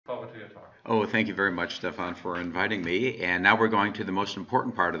Over to your talk. Oh, thank you very much, Stefan, for inviting me. And now we're going to the most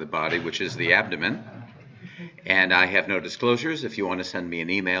important part of the body, which is the abdomen. And I have no disclosures. If you want to send me an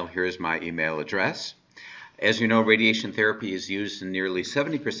email, here's my email address. As you know, radiation therapy is used in nearly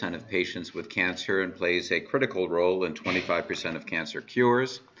 70% of patients with cancer and plays a critical role in 25% of cancer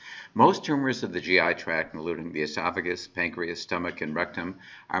cures. Most tumors of the GI tract, including the esophagus, pancreas, stomach, and rectum,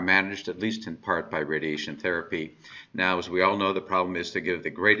 are managed at least in part by radiation therapy. Now, as we all know, the problem is to give the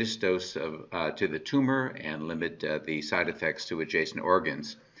greatest dose to the tumor and limit the side effects to adjacent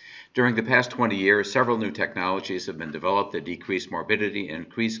organs. During the past 20 years, several new technologies have been developed that decrease morbidity and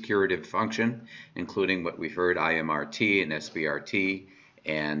increase curative function, including what we've heard, IMRT and SBRT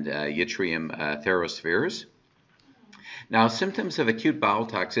and yttrium thyrospheres. Now, symptoms of acute bowel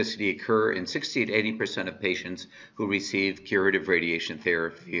toxicity occur in 60 to 80% of patients who receive curative radiation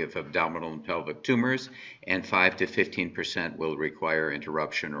therapy of abdominal and pelvic tumors, and 5 to 15% will require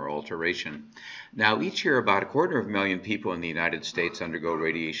interruption or alteration. Now, each year, about 250,000 people in the United States undergo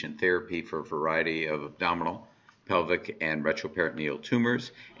radiation therapy for a variety of abdominal, pelvic, and retroperitoneal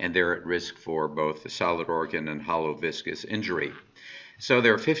tumors, and they're at risk for both the solid organ and hollow viscous injury. So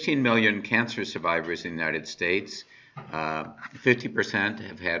there are 15 million cancer survivors in the United States. 50%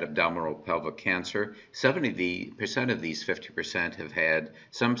 have had abdominal pelvic cancer. 70% of these 50% have had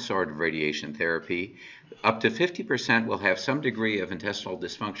some sort of radiation therapy. Up to 50% will have some degree of intestinal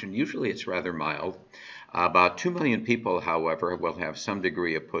dysfunction. Usually it's rather mild. About 2 million people, however, will have some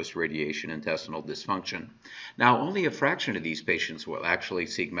degree of post-radiation intestinal dysfunction. Now, only a fraction of these patients will actually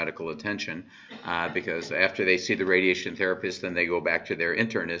seek medical attention because after they see the radiation therapist, then they go back to their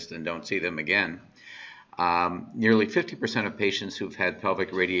internist and don't see them again. Nearly 50% of patients who've had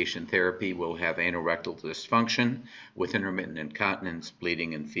pelvic radiation therapy will have anorectal dysfunction with intermittent incontinence,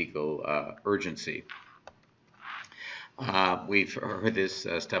 bleeding, and fecal urgency. We've heard this,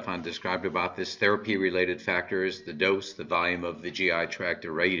 Stefan described about this, therapy-related factors, the dose, the volume of the GI tract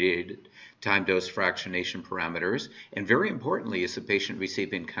irradiated, time-dose fractionation parameters, and very importantly, is the patient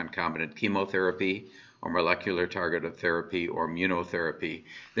receiving concomitant chemotherapy or molecular targeted therapy or immunotherapy.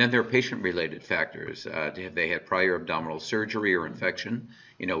 Then there are patient-related factors. Have they had prior abdominal surgery or infection?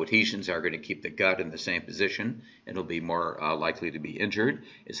 You know, adhesions are going to keep the gut in the same position. It'll be more likely to be injured.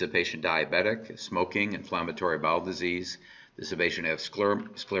 Is the patient diabetic, smoking, inflammatory bowel disease? Does the patient have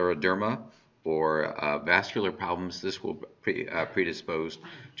scleroderma or vascular problems? This will predispose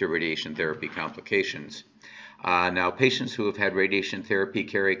to radiation therapy complications. Now, patients who have had radiation therapy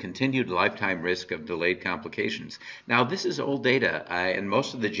carry continued lifetime risk of delayed complications. Now, this is old data, and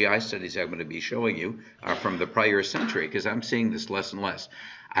most of the GI studies I'm going to be showing you are from the prior century, because I'm seeing this less and less.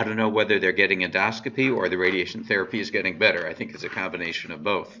 I don't know whether they're getting endoscopy or the radiation therapy is getting better. I think it's a combination of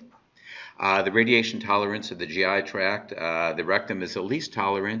both. The radiation tolerance of the GI tract, the rectum is the least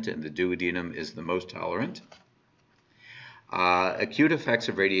tolerant, and the duodenum is the most tolerant. Acute effects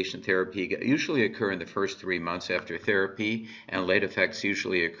of radiation therapy usually occur in the first 3 months after therapy, and late effects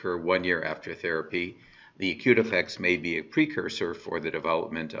usually occur 1 year after therapy. The acute effects may be a precursor for the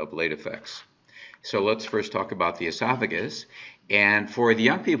development of late effects. So let's first talk about the esophagus. And for the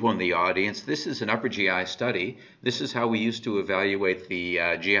young people in the audience, this is an upper GI study. This is how we used to evaluate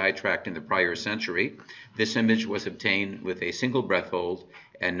the GI tract in the prior century. This image was obtained with a single breath hold,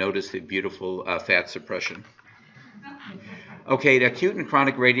 and notice the beautiful fat suppression. Okay, the acute and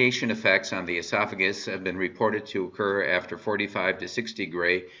chronic radiation effects on the esophagus have been reported to occur after 45 to 60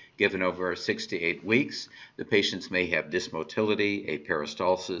 gray given over 6 to 8 weeks. The patients may have dysmotility,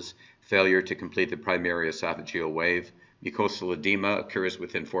 aperistalsis, failure to complete the primary esophageal wave. Mucosal edema occurs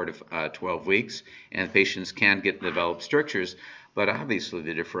within 4 to 12 weeks, and patients can develop strictures, but obviously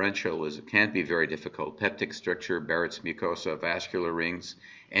the differential can be very difficult. Peptic stricture, Barrett's mucosa, vascular rings,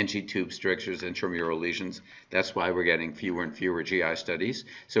 NG tube strictures, intramural lesions. That's why we're getting fewer and fewer GI studies.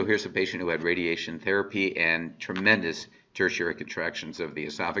 So here's a patient who had radiation therapy and tremendous tertiary contractions of the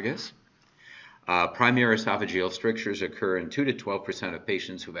esophagus. Primary esophageal strictures occur in 2 to 12% of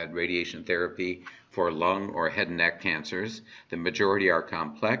patients who had radiation therapy for lung or head and neck cancers. The majority are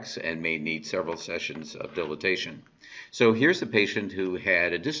complex and may need several sessions of dilatation. So here's a patient who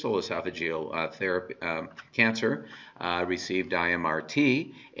had a distal esophageal cancer, received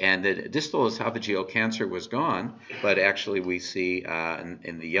IMRT, and the distal esophageal cancer was gone, but actually we see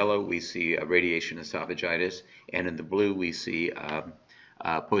in the yellow we see radiation esophagitis, and in the blue we see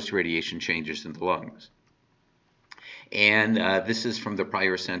post-radiation changes in the lungs. And this is from the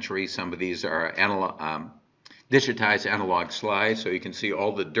prior century. Some of these are digitized analog slides, so you can see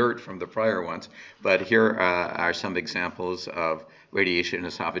all the dirt from the prior ones. But here are some examples of radiation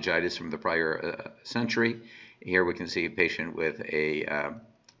esophagitis from the prior century. Here we can see a patient with a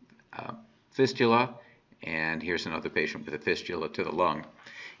fistula, and here's another patient with a fistula to the lung.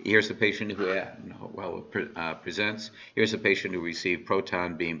 Here's a patient who presents. Here's a patient who received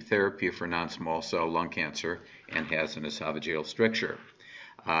proton beam therapy for non-small cell lung cancer and has an esophageal stricture.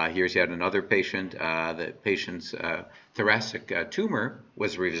 Here's yet another patient. The patient's thoracic tumor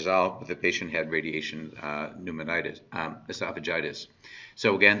was resolved, but the patient had radiation pneumonitis, esophagitis.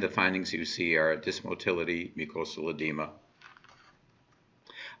 So again, the findings you see are dysmotility, mucosal edema.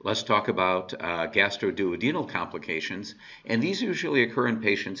 Let's talk about gastroduodenal complications, and these usually occur in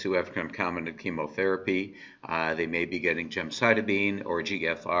patients who have concomitant chemotherapy. They may be getting gemcitabine or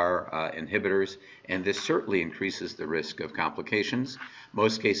GFR inhibitors, and this certainly increases the risk of complications.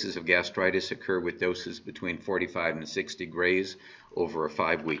 Most cases of gastritis occur with doses between 45 and 60 grays over a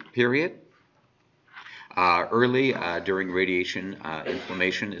 5-week period. Early during radiation,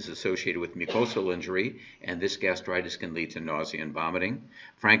 inflammation is associated with mucosal injury, and this gastritis can lead to nausea and vomiting.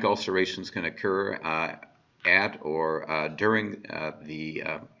 Frank ulcerations can occur at or during the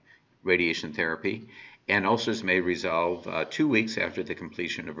radiation therapy, and ulcers may resolve 2 weeks after the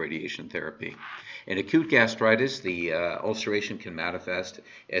completion of radiation therapy. In acute gastritis, the ulceration can manifest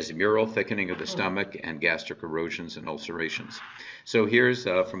as mural thickening of the stomach and gastric erosions and ulcerations. So here's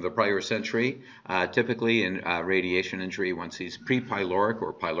from the prior century. Typically in radiation injury, one sees pre-pyloric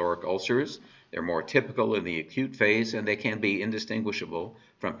or pyloric ulcers. They're more typical in the acute phase, and they can be indistinguishable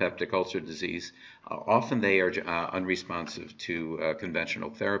from peptic ulcer disease. Often they are unresponsive to conventional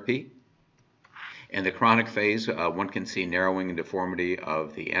therapy. In the chronic phase, one can see narrowing and deformity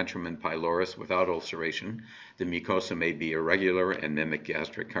of the antrum pylorus without ulceration. The mucosa may be irregular and mimic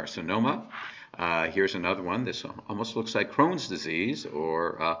gastric carcinoma. Here's another one. This almost looks like Crohn's disease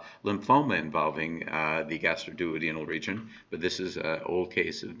or lymphoma involving the gastroduodenal region, but this is an old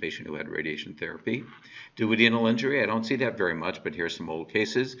case of a patient who had radiation therapy. Duodenal injury, I don't see that very much, but here's some old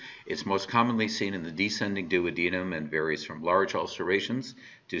cases. It's most commonly seen in the descending duodenum and varies from large ulcerations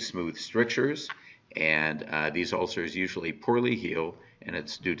to smooth strictures. And these ulcers usually poorly heal, and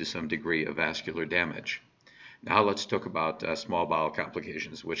it's due to some degree of vascular damage. Now let's talk about small bowel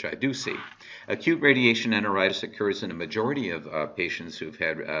complications, which I do see. Acute radiation enteritis occurs in a majority of patients who've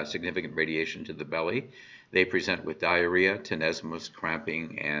had significant radiation to the belly. They present with diarrhea, tenesmus,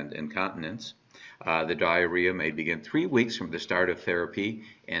 cramping, and incontinence. The diarrhea may begin 3 weeks from the start of therapy,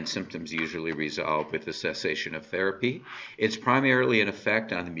 and symptoms usually resolve with the cessation of therapy. It's primarily an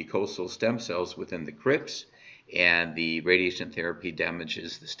effect on the mucosal stem cells within the crypts, and the radiation therapy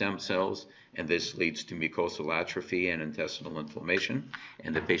damages the stem cells, and this leads to mucosal atrophy and intestinal inflammation,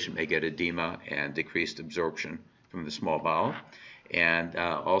 and the patient may get edema and decreased absorption from the small bowel. And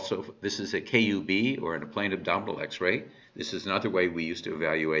also, this is a KUB, or a plain abdominal X-ray. This is another way we used to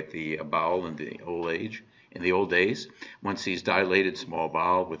evaluate the bowel in the old days. One sees dilated small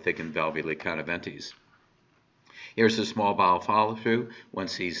bowel with thickened valvulae conniventes. Here's a small bowel follow-through. One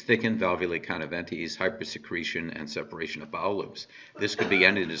sees thickened valvulae conniventes, hypersecretion, and separation of bowel loops. This could be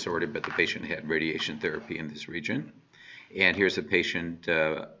any disorder, but the patient had radiation therapy in this region. And here's a patient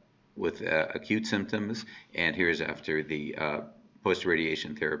with acute symptoms, and here's after the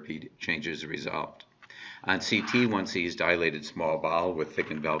post-radiation therapy changes resolved. On CT, one sees dilated small bowel with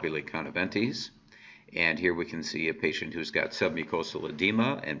thickened valvulae conniventes. And here we can see a patient who's got submucosal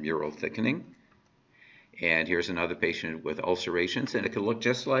edema and mural thickening. And here's another patient with ulcerations, and it can look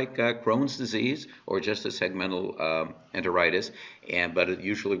just like Crohn's disease or just a segmental enteritis, but it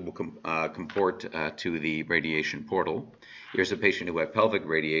usually will comport to the radiation portal. Here's a patient who had pelvic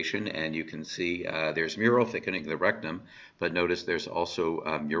radiation, and you can see there's mural thickening of the rectum, but notice there's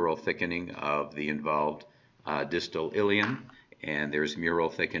also mural thickening of the involved distal ileum, and there's mural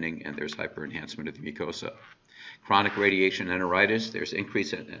thickening, and there's hyperenhancement of the mucosa. Chronic radiation enteritis, there's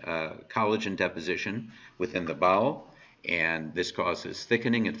increase in collagen deposition within the bowel, and this causes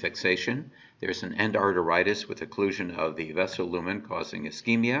thickening and fixation. There's an endarteritis with occlusion of the vessel lumen causing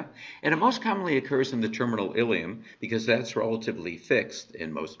ischemia, and it most commonly occurs in the terminal ileum because that's relatively fixed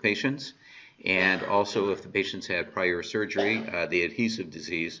in most patients. And also, if the patients had prior surgery, the adhesive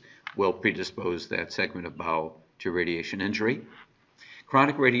disease will predispose that segment of bowel to radiation injury.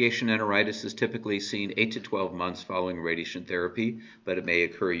 Chronic radiation enteritis is typically seen 8 to 12 months following radiation therapy, but it may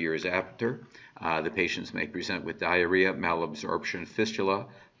occur years after. The patients may present with diarrhea, malabsorption, fistula,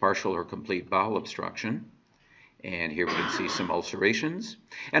 partial or complete bowel obstruction. And here we can see some ulcerations.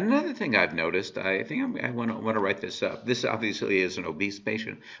 And another thing I've noticed, I think I want to write this up. This obviously is an obese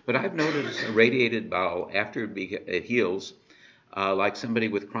patient, but I've noticed a radiated bowel after it heals, like somebody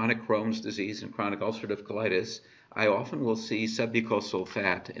with chronic Crohn's disease and chronic ulcerative colitis. I often will see submucosal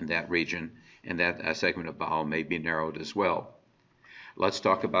fat in that region, and that segment of bowel may be narrowed as well. Let's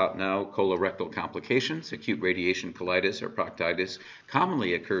talk about now colorectal complications. Acute radiation colitis or proctitis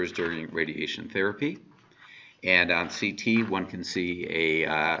commonly occurs during radiation therapy. And on CT, one can see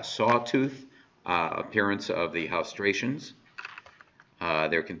a sawtooth appearance of the haustrations.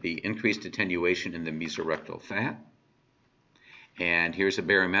 There can be increased attenuation in the mesorectal fat. And here's a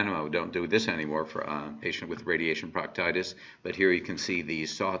barium enema. We don't do this anymore for a patient with radiation proctitis, but here you can see the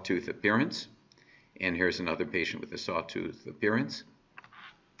sawtooth appearance. And here's another patient with a sawtooth appearance.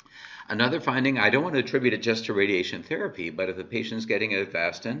 Another finding, I don't want to attribute it just to radiation therapy, but if the patient's getting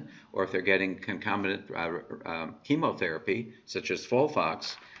Avastin or if they're getting concomitant chemotherapy, such as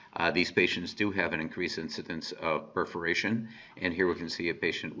Folfox, these patients do have an increased incidence of perforation. And here we can see a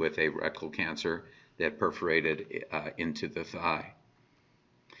patient with a rectal cancer that perforated into the thigh.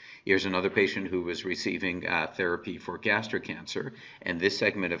 Here's another patient who was receiving therapy for gastric cancer, and this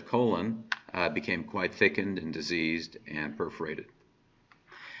segment of colon became quite thickened and diseased and perforated.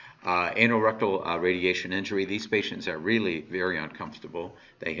 Anorectal radiation injury, these patients are really very uncomfortable.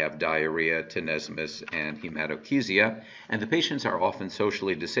 They have diarrhea, tenesmus, and hematochezia, and the patients are often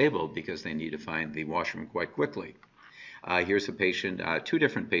socially disabled because they need to find the washroom quite quickly. Here's a patient, two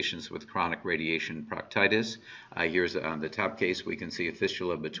different patients with chronic radiation proctitis. Here's on the top case, we can see a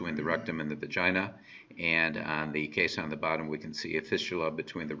fistula between the rectum and the vagina, and on the case on the bottom, we can see a fistula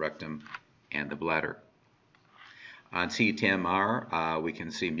between the rectum and the bladder. On CT-MR, we can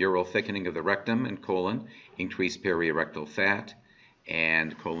see mural thickening of the rectum and colon, increased perirectal fat,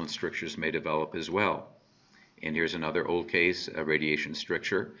 and colon strictures may develop as well. And here's another old case, a radiation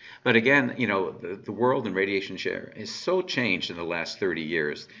stricture. But again, you know, the world in radiation share has so changed in the last 30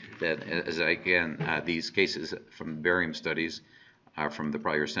 years that, these cases from barium studies are from the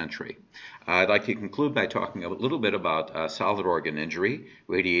prior century. I'd like to conclude by talking a little bit about solid organ injury,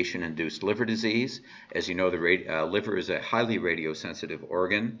 radiation-induced liver disease. As you know, the liver is a highly radiosensitive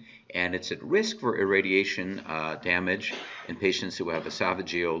organ, and it's at risk for irradiation damage in patients who have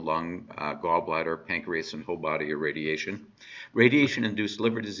esophageal, lung, gallbladder, pancreas, and whole body irradiation. Radiation-induced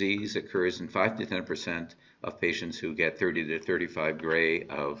liver disease occurs in 5 to 10% of patients who get 30 to 35 gray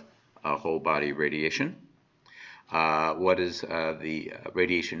of whole body radiation. What is the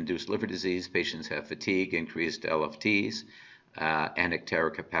radiation-induced liver disease? Patients have fatigue, increased LFTs,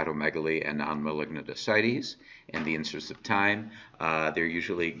 anicteric hepatomegaly, and non-malignant ascites. In the interest of time, there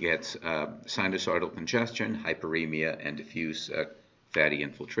usually gets sinusoidal congestion, hyperemia, and diffuse fatty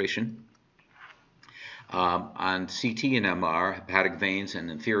infiltration. On CT and MR, hepatic veins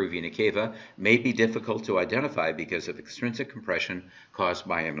and inferior vena cava may be difficult to identify because of extrinsic compression caused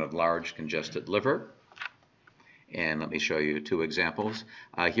by an enlarged congested liver. And let me show you two examples.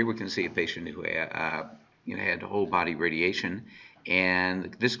 Here we can see a patient who had whole body radiation,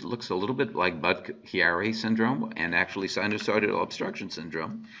 and this looks a little bit like Budd-Chiari syndrome and actually sinusoidal obstruction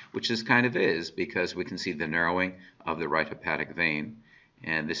syndrome, which this kind of is because we can see the narrowing of the right hepatic vein.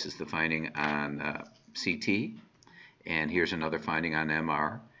 And this is the finding on CT, and here's another finding on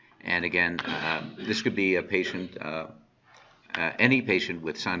MR. And again, this could be a patient any patient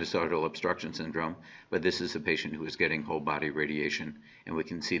with sinusoidal obstruction syndrome, but this is a patient who is getting whole body radiation, and we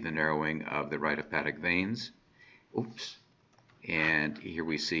can see the narrowing of the right hepatic veins. Oops. And here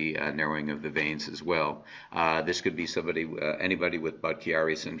we see narrowing of the veins as well. This could be anybody with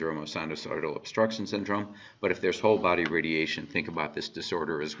Budd-Chiari syndrome or sinusoidal obstruction syndrome, but if there's whole body radiation, think about this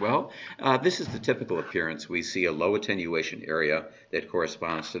disorder as well. This is the typical appearance. We see a low attenuation area that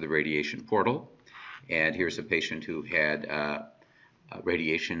corresponds to the radiation portal. And here's a patient who had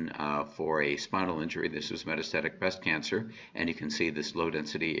radiation for a spinal injury. This was metastatic breast cancer, and you can see this low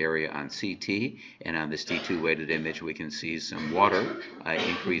density area on CT, and on this T2 weighted image we can see some water,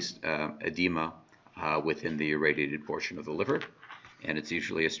 increased edema within the irradiated portion of the liver, and it's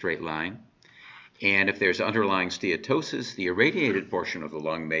usually a straight line. And if there's underlying steatosis, the irradiated portion of the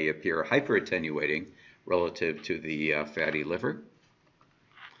lung may appear hyperattenuating relative to the fatty liver.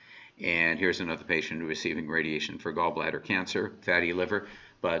 And here's another patient receiving radiation for gallbladder cancer, fatty liver,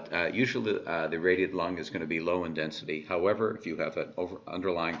 but usually the irradiated lung is going to be low in density. However, if you have an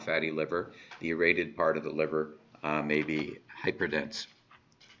underlying fatty liver, the irradiated part of the liver may be hyperdense.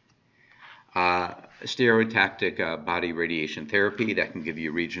 Stereotactic body radiation therapy, that can give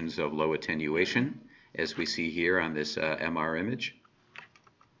you regions of low attenuation, as we see here on this MR image.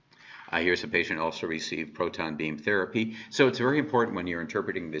 Here's a patient also received proton beam therapy. So it's very important when you're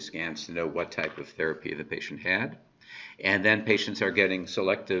interpreting the scans to know what type of therapy the patient had. And then patients are getting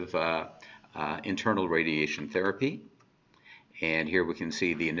selective internal radiation therapy. And here we can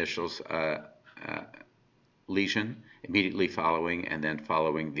see the initial lesion immediately following, and then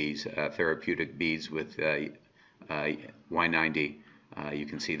following these therapeutic beads with Y90 you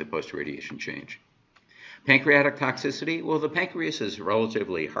can see the post-radiation change. Pancreatic toxicity, well, the pancreas is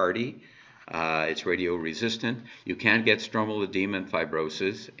relatively hardy. It's radio-resistant. You can get stromal edema and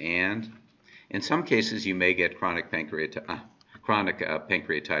fibrosis, and in some cases you may get chronic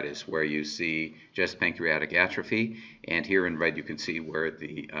pancreatitis, where you see just pancreatic atrophy, and here in red you can see where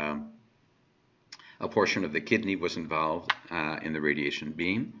a portion of the kidney was involved in the radiation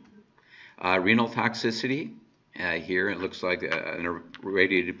beam. Renal toxicity, here it looks like an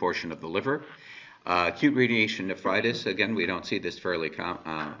irradiated portion of the liver. Acute radiation nephritis, again, we don't see this fairly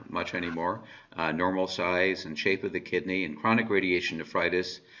much anymore. Normal size and shape of the kidney. In chronic radiation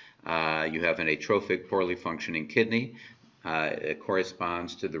nephritis, you have an atrophic, poorly functioning kidney. It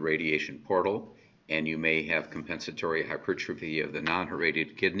corresponds to the radiation portal, and you may have compensatory hypertrophy of the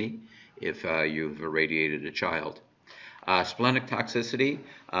non-irradiated kidney if you've irradiated a child. Splenic toxicity,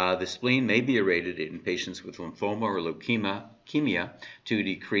 the spleen may be irradiated in patients with lymphoma or leukemia to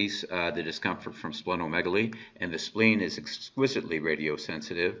decrease the discomfort from splenomegaly, and the spleen is exquisitely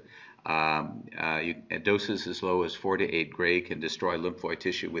radiosensitive. Doses as low as 4 to 8 gray can destroy lymphoid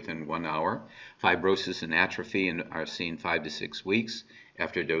tissue within 1 hour. Fibrosis and atrophy are seen 5 to 6 weeks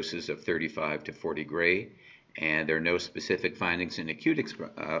after doses of 35 to 40 gray, and there are no specific findings in acute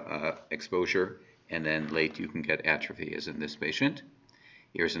exposure, and then late you can get atrophy, as in this patient.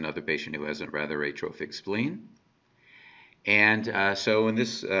 Here's another patient who has a rather atrophic spleen. And so in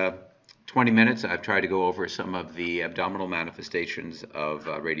this 20 minutes, I've tried to go over some of the abdominal manifestations of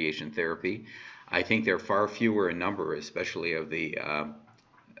radiation therapy. I think they're far fewer in number, especially of the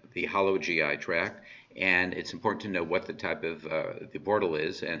hollow GI tract, and it's important to know what the type of the portal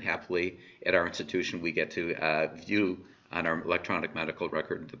is, and happily at our institution we get to view on our electronic medical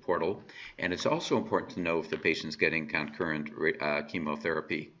record the portal, and it's also important to know if the patient's getting concurrent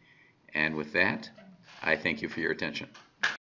chemotherapy. And with that, I thank you for your attention.